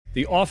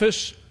The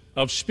office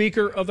of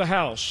Speaker of the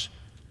House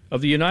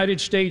of the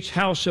United States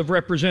House of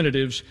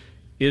Representatives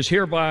is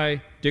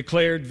hereby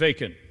declared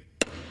vacant.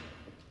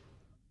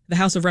 The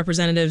House of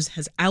Representatives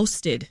has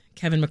ousted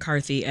Kevin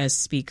McCarthy as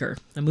Speaker.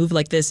 A move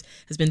like this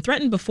has been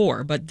threatened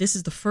before, but this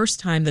is the first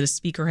time that a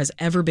Speaker has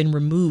ever been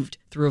removed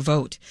through a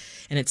vote,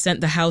 and it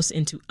sent the House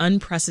into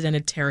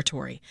unprecedented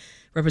territory.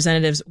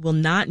 Representatives will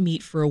not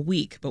meet for a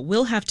week, but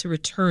will have to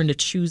return to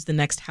choose the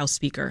next House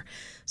Speaker.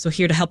 So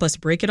here to help us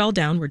break it all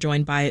down, we're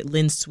joined by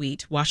Lynn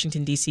Sweet,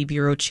 Washington, D.C.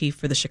 Bureau Chief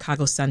for the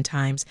Chicago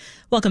Sun-Times.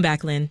 Welcome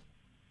back, Lynn.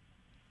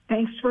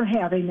 Thanks for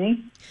having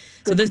me.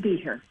 Good to be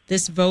here.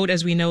 This vote,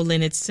 as we know,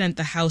 Lynn, it sent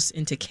the House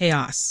into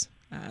chaos.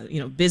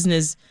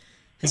 Business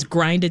has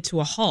grinded to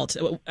a halt.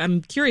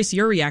 I'm curious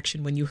your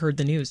reaction when you heard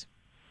the news.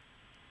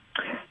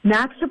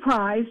 Not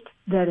surprised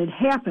that it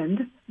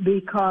happened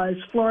because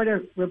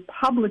Florida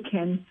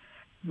Republican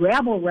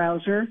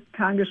rabble-rouser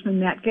Congressman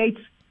Matt Gaetz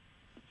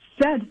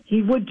said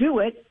he would do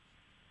it,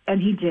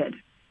 and he did.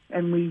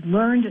 And we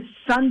learned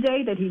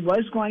Sunday that he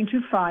was going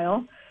to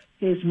file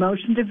his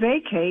motion to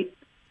vacate,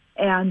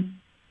 and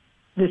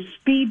the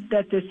speed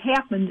that this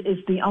happened is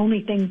the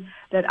only thing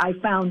that I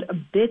found a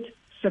bit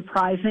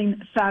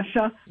surprising,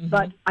 Sasha,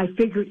 but I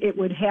figured it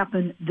would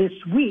happen this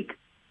week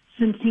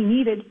since he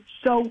needed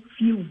so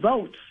few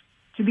votes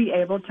to be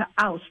able to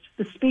oust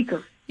the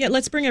Speaker. Yeah,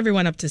 let's bring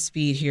everyone up to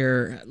speed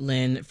here,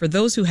 Lynn. For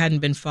those who hadn't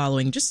been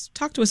following, just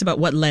talk to us about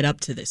what led up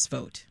to this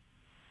vote.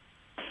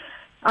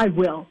 I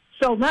will.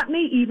 So let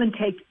me even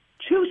take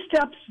 2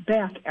 steps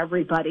back,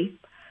 everybody.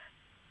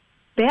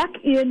 Back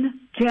in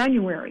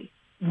January,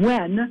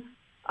 when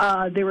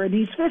there were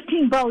these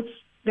 15 votes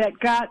that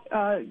got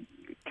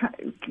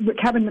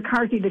Kevin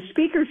McCarthy the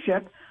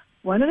speakership,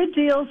 one of the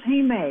deals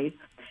he made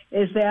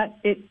is that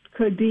it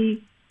could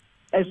be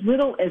as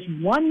little as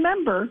one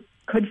member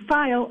could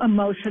file a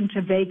motion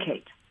to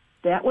vacate.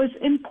 That was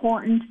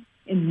important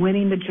in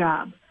winning the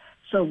job.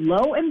 So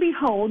lo and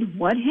behold,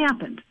 what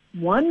happened?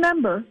 One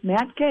member,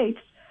 Matt Gaetz,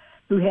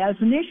 who had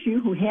an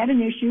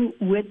issue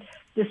with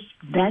this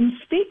then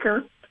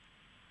Speaker,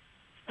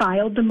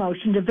 filed the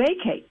motion to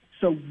vacate.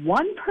 So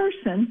one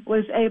person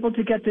was able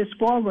to get this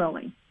ball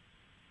rolling.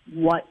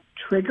 What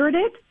triggered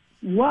it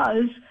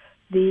was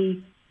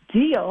the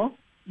deal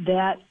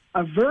that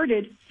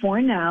averted,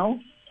 for now,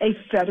 a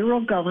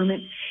federal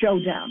government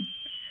showdown.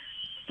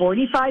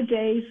 45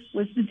 days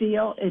was the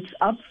deal. It's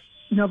up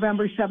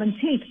November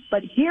 17th.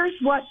 But here's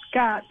what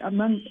got,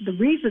 among the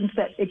reasons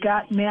that it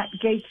got Matt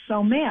Gaetz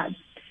so mad.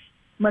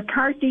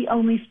 McCarthy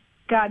only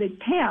got it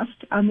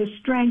passed on the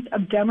strength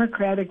of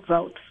Democratic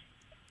votes.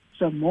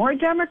 So more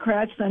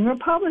Democrats than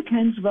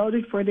Republicans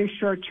voted for this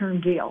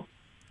short-term deal.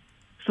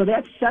 So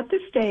that set the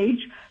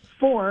stage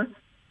for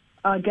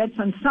Gaetz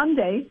on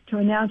Sunday to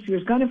announce he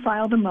was going to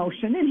file the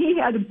motion, and he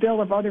had a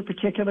bill of other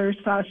particulars,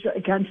 Sasha,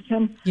 against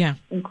him,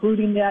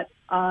 including that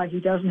he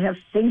doesn't have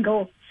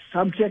single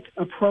subject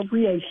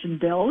appropriation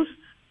bills.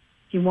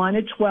 He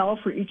wanted 12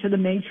 for each of the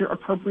major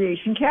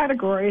appropriation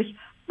categories,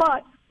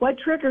 but what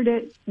triggered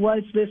it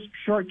was this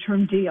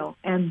short-term deal,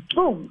 and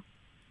boom,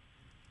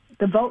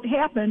 the vote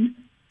happened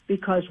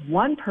because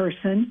one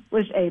person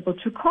was able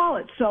to call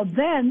it. So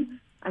then,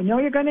 I know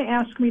you're going to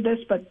ask me this,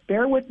 but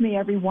bear with me,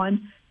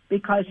 everyone,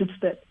 because it's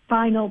the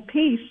final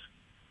piece.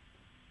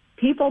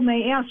 People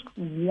may ask,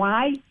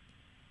 why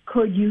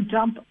could you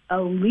dump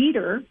a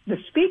leader, the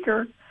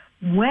Speaker,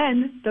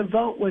 when the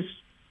vote was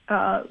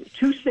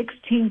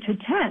 216 to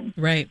 10?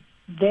 Right.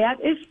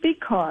 That is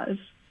because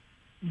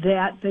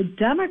that the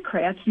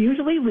Democrats,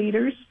 usually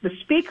leaders, the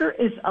Speaker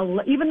is,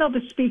 even though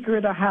the Speaker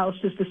of the House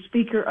is the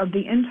Speaker of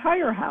the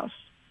entire House,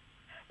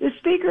 the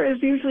Speaker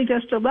is usually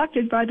just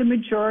elected by the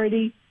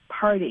majority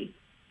party.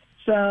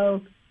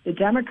 So the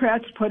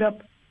Democrats put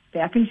up,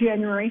 back in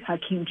January,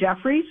 Hakeem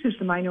Jeffries, who's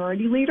the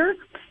minority leader,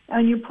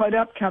 and you put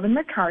up Kevin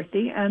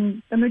McCarthy,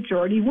 and the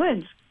majority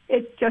wins.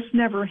 It just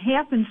never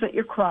happens that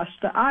you cross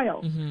the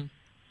aisle.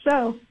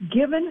 So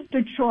given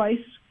the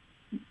choice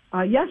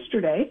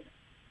yesterday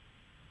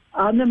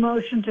on the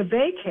motion to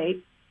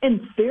vacate,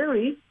 in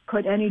theory,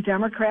 could any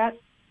Democrat,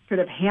 could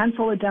a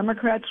handful of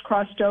Democrats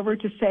crossed over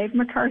to save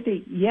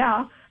McCarthy?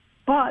 Yeah,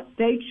 but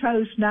they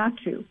chose not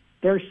to.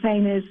 Their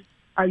saying is,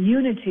 our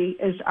unity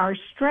is our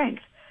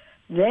strength.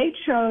 They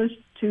chose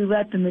to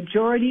let the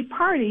majority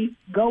party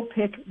go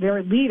pick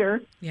their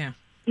leader. Yeah.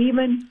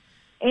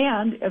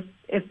 And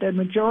if the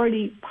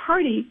majority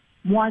party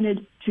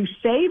wanted to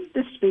save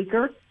the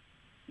Speaker,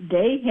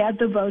 they had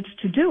the votes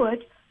to do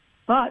it,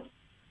 but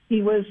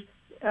he was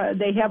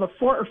they have a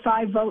 4 or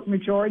 5 vote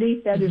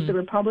majority. That is the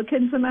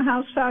Republicans in the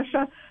House,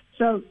 Sasha.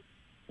 So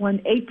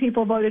when 8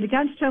 people voted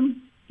against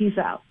him, he's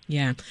out.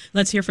 Yeah.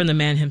 Let's hear from the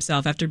man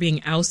himself. After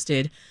being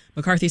ousted,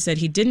 McCarthy said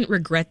he didn't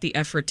regret the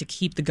effort to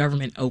keep the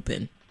government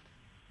open.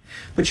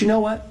 But you know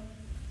what?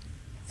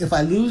 If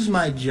I lose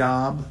my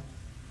job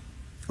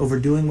over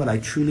doing what I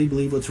truly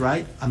believe was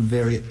right, I'm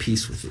very at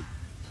peace with it.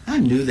 I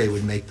knew they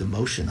would make the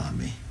motion on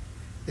me.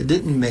 It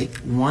didn't make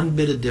one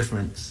bit of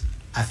difference.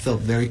 I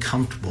felt very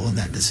comfortable in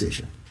that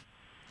decision.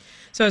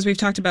 So So as we've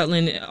talked about,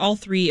 Lynn, all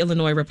three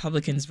Illinois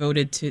Republicans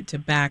voted to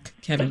back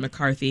Kevin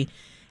McCarthy,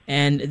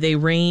 and they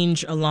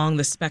range along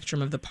the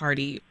spectrum of the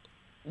party.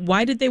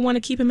 Why did they want to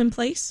keep him in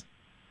place?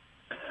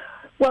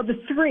 Well, the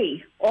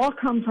three all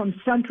come from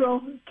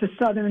central to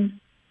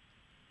southern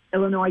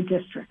Illinois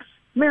districts.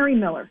 Mary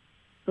Miller,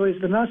 who is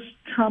the most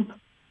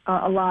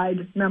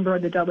Trump-allied member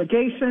of the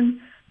delegation,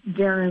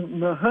 Darren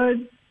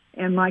LaHood,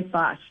 and Mike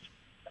Bost.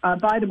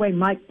 By the way,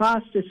 Mike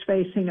Bost is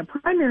facing a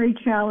primary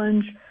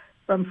challenge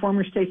from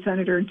former state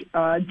senator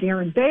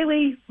Darren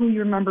Bailey, who you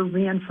remember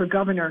ran for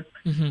governor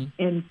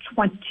in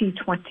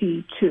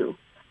 2022.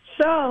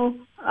 So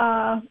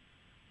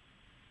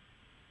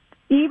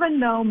even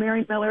though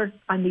Mary Miller,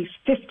 on these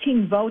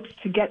 15 votes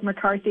to get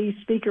McCarthy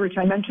speaker, which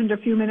I mentioned a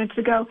few minutes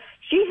ago,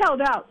 she held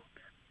out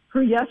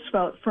her yes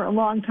vote for a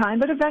long time,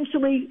 but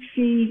eventually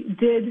she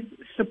did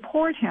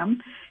support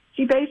him.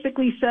 She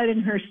basically said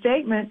in her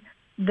statement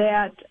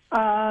that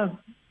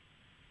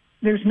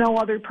there's no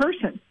other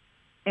person,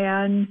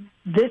 and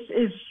this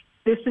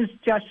is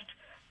just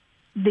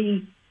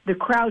the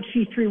crowd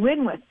she threw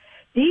in with.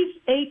 These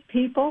 8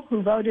 people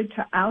who voted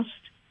to oust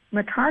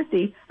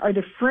McCarthy are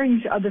the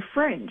fringe of the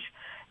fringe,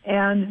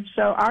 and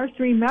so our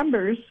 3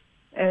 members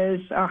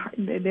is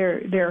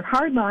they're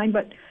hardline,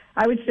 but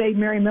I would say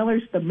Mary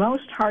Miller's the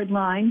most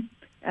hardline,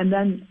 and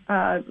then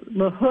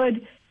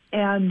LaHood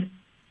and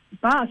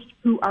Bost,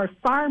 who are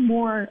far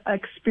more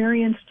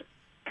experienced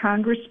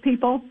Congress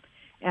people,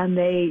 and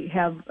they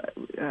have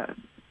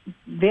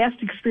vast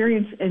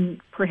experience in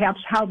perhaps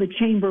how the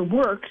chamber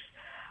works,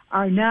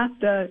 are not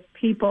the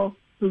people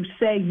who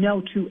say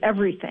no to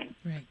everything.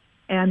 Right.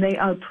 And they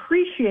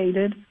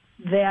appreciated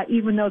that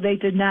even though they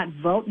did not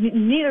vote,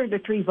 neither of the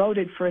 3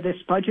 voted for this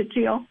budget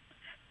deal,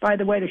 by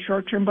the way, the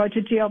short-term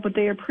budget deal, but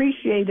they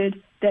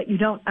appreciated that you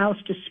don't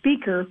oust a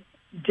speaker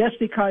just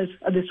because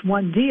of this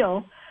one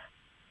deal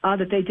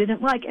that they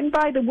didn't like. And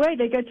by the way,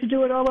 they get to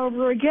do it all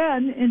over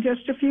again in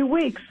just a few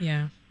weeks.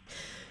 Yeah.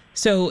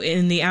 So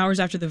in the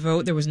hours after the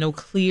vote, there was no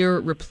clear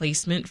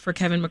replacement for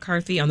Kevin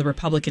McCarthy on the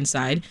Republican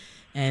side.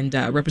 And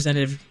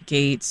Representative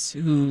Gates,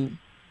 who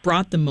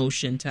brought the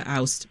motion to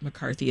oust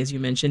McCarthy, as you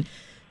mentioned,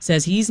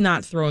 says he's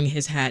not throwing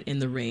his hat in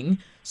the ring.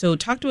 So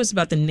talk to us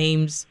about the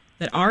names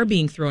that are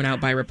being thrown out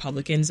by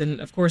Republicans,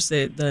 and, of course,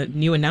 the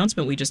new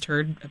announcement we just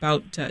heard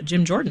about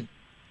Jim Jordan.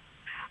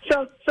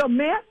 So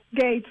Matt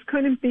Gaetz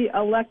couldn't be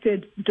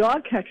elected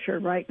dog catcher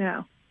right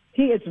now.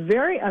 He is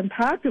very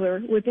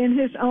unpopular within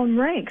his own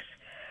ranks.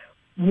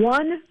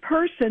 One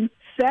person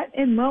set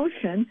in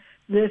motion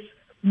this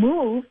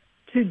move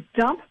to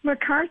dump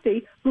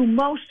McCarthy, who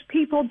most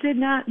people did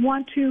not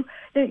want to,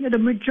 the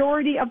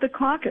majority of the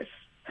caucus,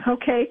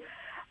 okay?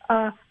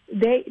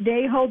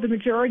 They hold the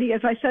majority,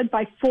 as I said,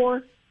 by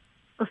 4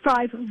 or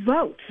 5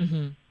 votes.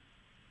 Mm-hmm.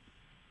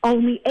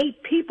 Only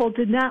 8 people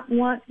did not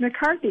want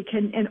McCarthy,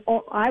 and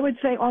I would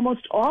say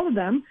almost all of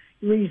them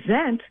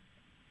resent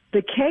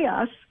the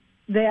chaos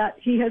that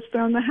he has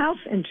thrown the House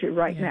into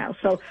right now.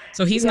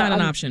 So he's not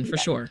an option for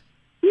sure.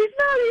 He's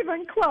not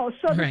even close.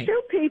 So right. The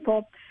 2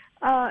 people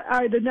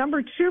are the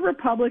number 2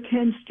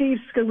 Republican, Steve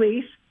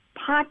Scalise,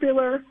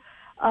 popular,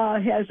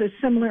 has a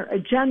similar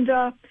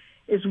agenda,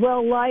 is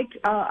well liked.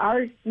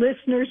 Our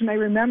listeners may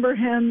remember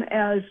him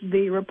as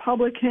the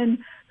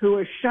Republican who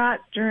was shot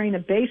during a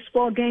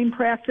baseball game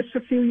practice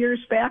a few years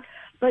back.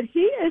 But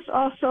he is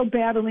also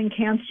battling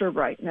cancer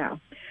right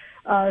now.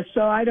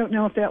 So I don't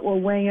know if that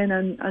will weigh in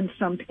on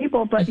some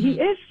people. But he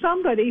is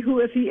somebody who,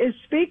 if he is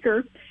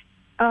Speaker,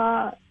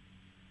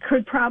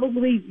 could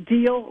probably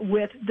deal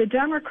with the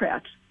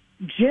Democrats.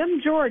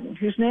 Jim Jordan,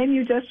 whose name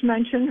you just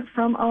mentioned,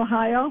 from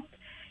Ohio,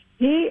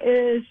 he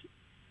is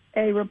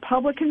a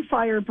Republican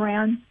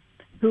firebrand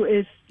who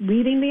is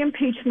leading the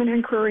impeachment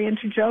inquiry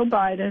into Joe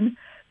Biden,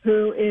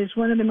 who is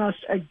one of the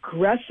most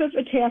aggressive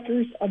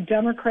attackers of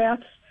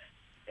Democrats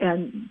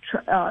and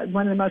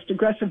one of the most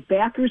aggressive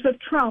backers of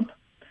Trump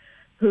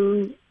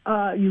who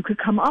you could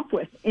come up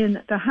with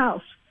in the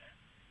House.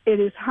 It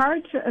is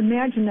hard to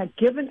imagine that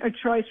given a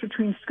choice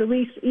between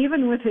Scalise,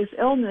 even with his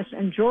illness,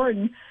 and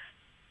Jordan,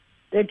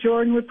 that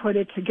Jordan would put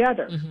it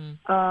together.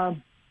 Mm-hmm.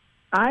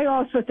 I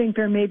also think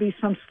there may be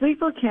some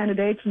sleeper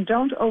candidates, and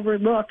don't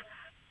overlook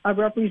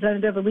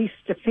Representative Elise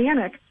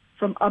Stefanik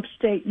from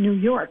upstate New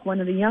York,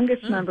 one of the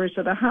youngest members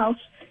of the House.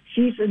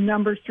 She's in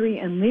number 3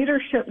 in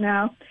leadership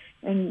now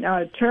and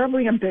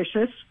terribly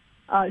ambitious.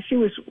 She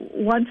was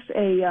once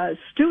a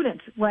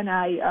student when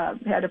I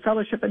had a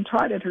fellowship and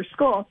taught at her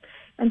school.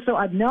 And so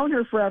I've known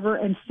her forever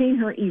and seen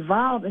her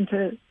evolve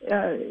into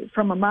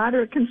from a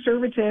moderate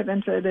conservative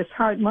into this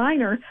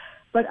hardliner.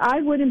 But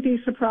I wouldn't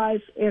be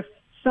surprised if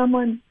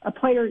a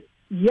player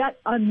yet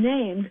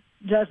unnamed,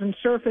 doesn't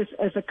surface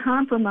as a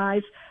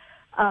compromise.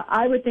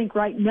 I would think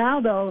right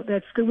now, though,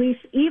 that Scalise,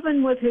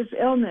 even with his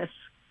illness,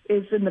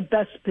 is in the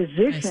best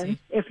position,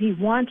 if he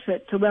wants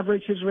it, to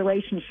leverage his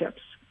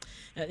relationships.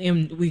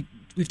 And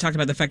we've talked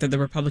about the fact that the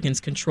Republicans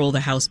control the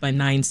House by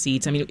 9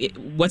 seats. I mean,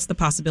 what's the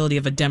possibility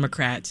of a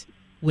Democrat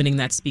winning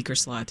that speaker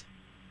slot?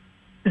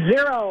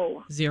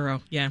 0.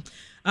 0, yeah.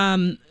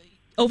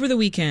 Over the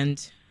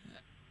weekend,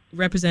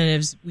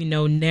 representatives, we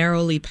know,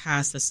 narrowly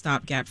passed a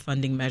stopgap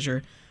funding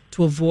measure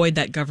to avoid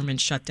that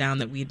government shutdown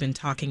that we'd been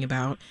talking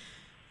about.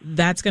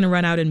 That's going to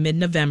run out in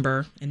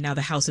mid-November, and now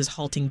the House is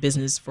halting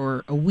business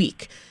for a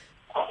week.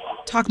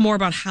 Talk more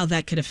about how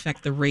that could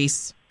affect the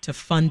race to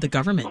fund the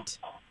government.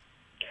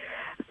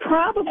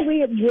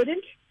 Probably it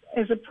wouldn't,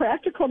 as a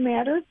practical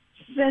matter,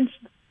 since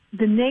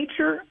the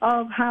nature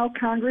of how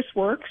Congress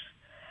works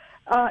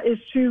is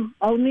to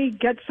only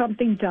get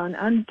something done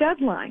on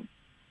deadline.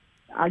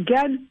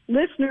 Again,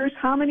 listeners,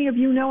 how many of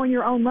you know in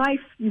your own life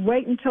you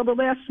wait until the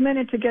last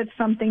minute to get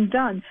something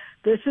done?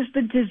 This is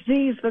the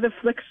disease that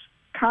afflicts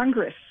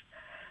Congress,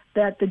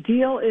 that the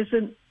deal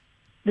isn't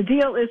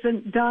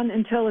done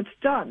until it's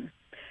done.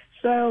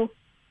 So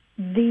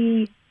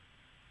the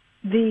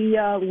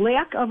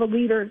lack of a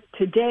leader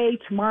today,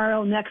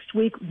 tomorrow, next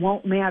week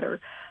won't matter.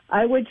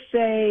 I would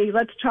say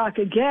let's talk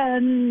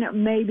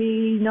again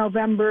maybe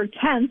November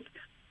 10th,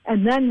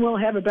 and then we'll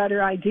have a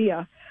better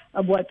idea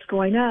of what's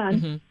going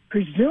on,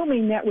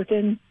 presuming that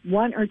within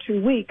 1 or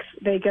 2 weeks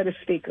they get a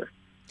speaker.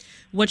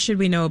 What should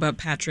we know about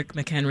Patrick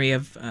McHenry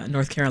of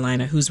North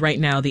Carolina, who's right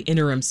now the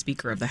interim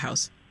Speaker of the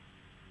House?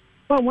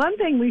 Well, one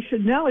thing we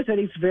should know is that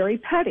he's very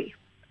petty.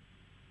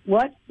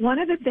 One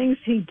of the things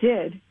he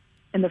did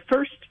in the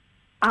first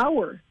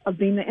hour of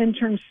being the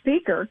interim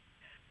Speaker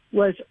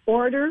was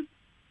order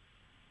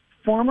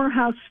former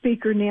House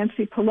Speaker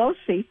Nancy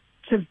Pelosi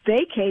to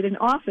vacate an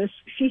office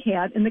she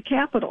had in the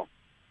Capitol.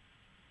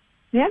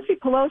 Nancy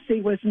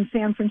Pelosi was in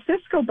San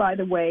Francisco, by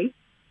the way,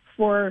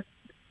 for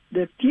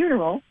the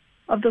funeral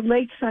of the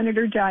late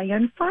Senator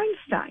Dianne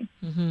Feinstein.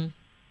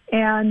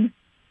 And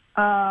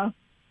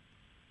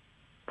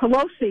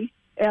Pelosi,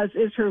 as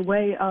is her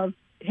way of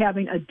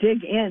having a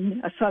dig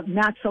in, a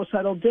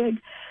not-so-subtle dig,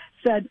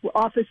 said,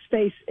 office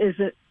space is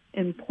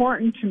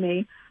important to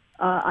me.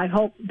 I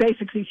hope,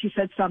 basically she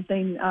said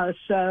something,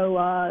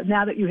 so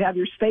now that you have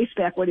your space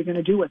back, what are you going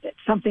to do with it?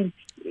 Something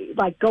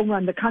like go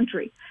run the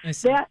country.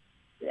 That,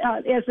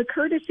 as a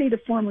courtesy to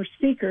former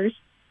speakers,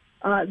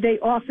 they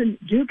often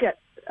do get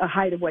a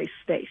hideaway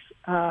space.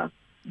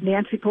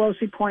 Nancy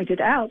Pelosi pointed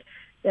out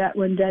that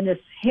when Dennis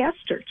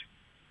Hastert,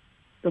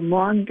 the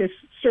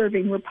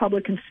longest-serving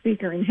Republican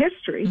speaker in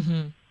history,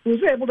 who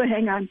was able to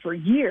hang on for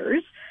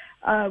years,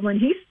 when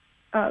he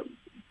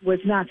was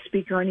not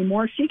speaker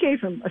anymore, she gave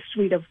him a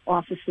suite of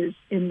offices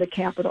in the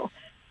Capitol.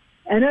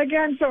 And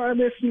again, so our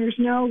listeners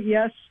know,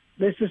 yes,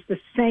 this is the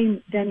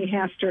same Denny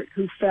Hastert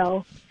who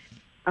fell,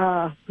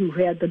 who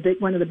had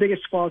one of the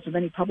biggest falls of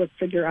any public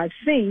figure I've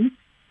seen.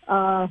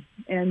 Yes,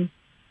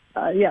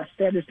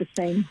 that is the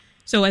same.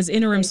 So as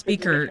interim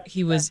speaker,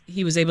 he was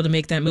able to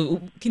make that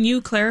move. Can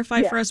you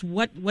clarify for us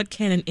what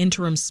can an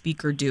interim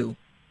speaker do?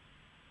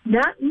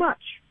 Not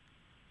much.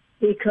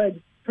 He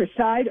could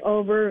preside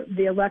over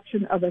the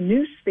election of a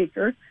new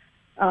speaker.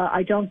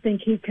 I don't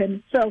think he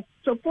can. So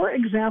for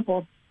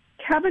example,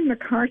 Kevin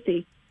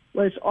McCarthy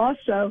was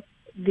also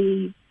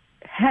the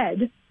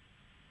head,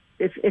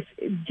 if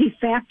de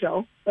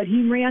facto, but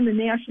he ran the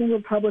National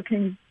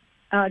Republican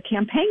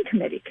Campaign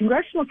Committee,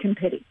 Congressional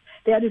Committee.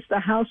 That is the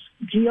House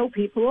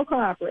GOP political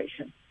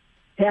operation.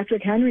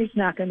 Patrick Henry's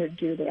not going to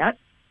do that.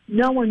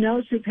 No one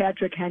knows who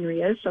Patrick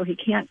Henry is, so he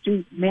can't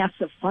do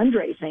massive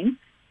fundraising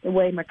the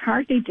way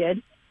McCarthy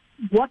did.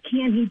 What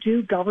can he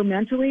do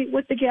governmentally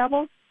with the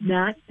gavel?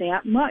 Not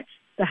that much.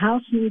 The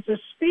House needs a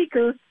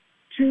speaker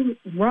to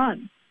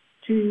run,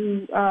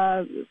 to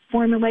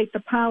formulate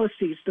the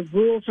policies, the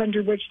rules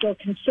under which they'll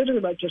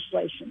consider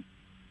legislation,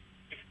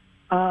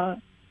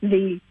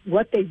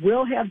 what they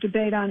will have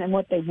debate on and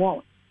what they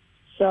won't.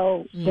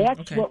 So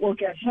that's what will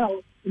get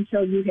held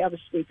until you have a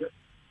speaker.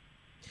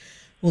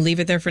 We'll leave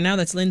it there for now.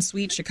 That's Lynn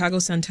Sweet, Chicago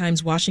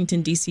Sun-Times,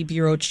 Washington, D.C.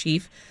 Bureau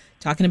Chief,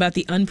 talking about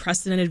the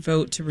unprecedented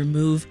vote to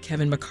remove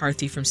Kevin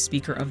McCarthy from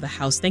Speaker of the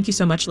House. Thank you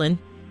so much, Lynn.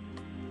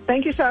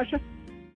 Thank you, Sasha.